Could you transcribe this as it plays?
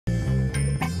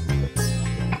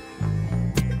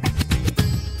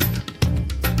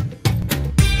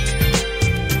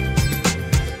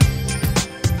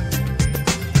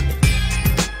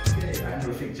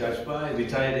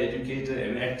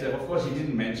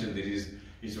mentioned that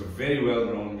he's a very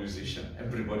well-known musician.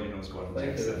 Everybody knows Gordon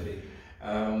Jackson.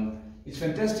 It's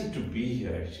fantastic to be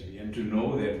here actually, and to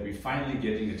know that we're finally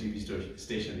getting a TV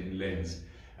station in Lenz.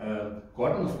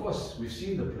 Gordon, of course, we've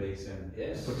seen the place, and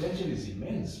yes, the potential is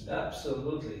immense.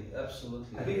 Absolutely,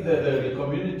 absolutely. I think the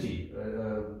community,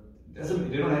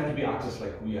 they don't have to be artists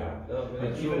like we are, no,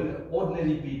 but even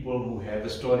ordinary people who have a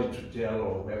story to tell,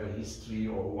 or who have a history,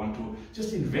 or want to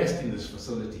just invest in this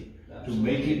facility to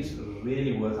make it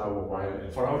really worth our while,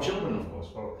 and for our children, of course.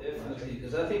 Definitely,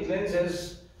 because I think Lenz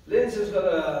has got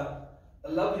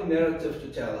a lovely narrative to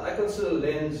tell. I consider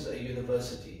Lenz a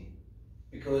university,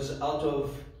 because out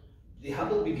of the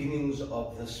humble beginnings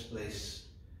of this place,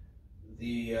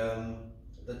 the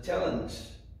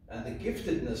talent and the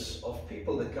giftedness of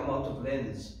people that come out of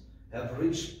Lenz have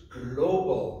reached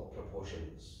global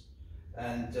proportions.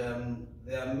 And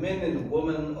there are men and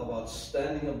women of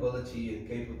outstanding ability and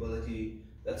capability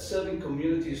that's serving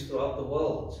communities throughout the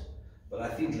world. But I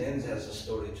think Lenz has a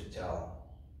story to tell.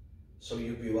 So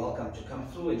you'd be welcome to come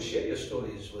through and share your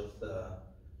stories with the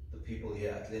people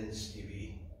here at Lenz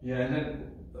TV. Yeah, and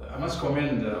then I must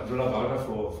commend Abdullah Bauda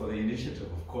for the initiative,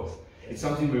 of course. It's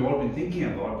something we've all been thinking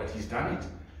about, but he's done it.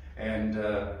 And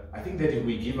I think that if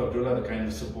we give Abdullah the kind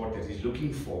of support that he's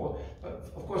looking for,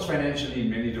 of course financially in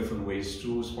many different ways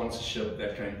too, sponsorship,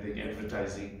 that kind of thing,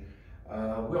 advertising,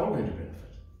 we're all going to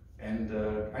benefit. And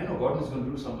I know Gordon is going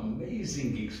to do some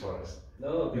amazing gigs for us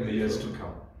in the years to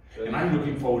come. And I'm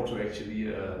looking forward to actually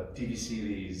TV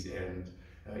series and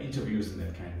interviews and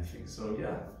that kind of thing. So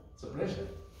yeah, it's a pleasure.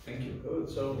 Thank you. Good.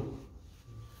 So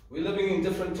we're living in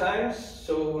different times,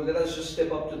 so let us just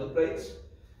step up to the plate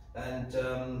and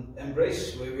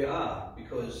embrace where we are,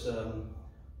 because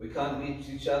we can't meet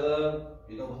each other,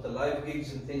 you know, with the live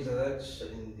gigs and things like that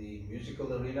in the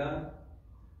musical arena.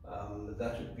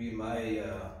 That would be my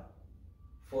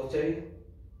forte,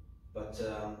 but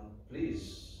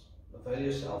please avail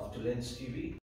yourself to Lenz TV.